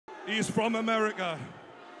He's from America.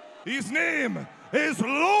 His name is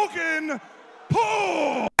Logan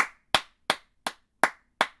Paul.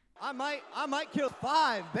 I might kill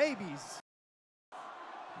 5 babies.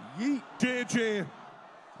 Yeet. JJ,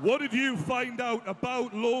 what did you find out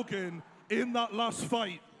about Logan in that last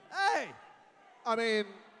fight? Hey! I mean,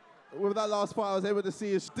 with that last fight, I was able to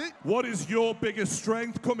see his stick. What is your biggest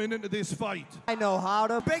strength coming into this fight? I know how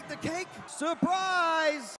to bake the cake.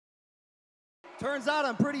 Surprise! Turns out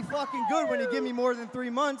I'm pretty fucking good when you give me more than 3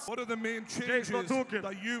 months. What are the main changes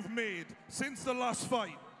that you've made since the last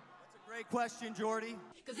fight? That's a great question, Jordy.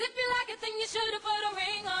 Cause if you like a thing, you should have put a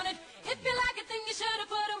ring on it. If you like a thing, you should have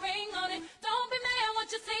put a ring on it. Don't be mad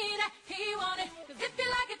once you see that he want it. Cause if you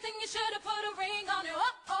like a thing, you should have put a ring on it. Oh,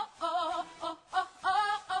 oh, oh, oh, oh, oh,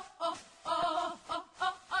 oh, oh, oh,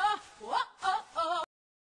 oh, oh, oh, oh.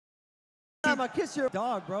 I'm gonna kiss your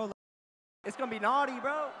dog, bro. It's gonna be naughty,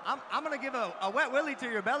 bro. I'm gonna give a wet willy to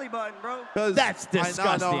your belly button, bro. That's disgusting.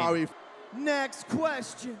 I know how he... Next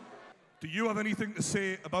question. Do you have anything to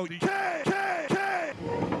say about the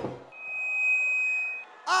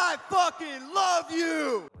I fucking love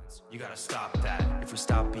you! You gotta stop that. If we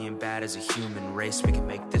stop being bad as a human race, we can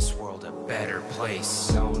make this world a better place.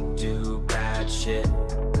 Don't do bad shit.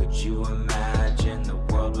 Could you imagine the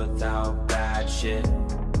world without bad shit?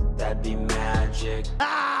 That'd be magic.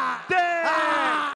 Ah!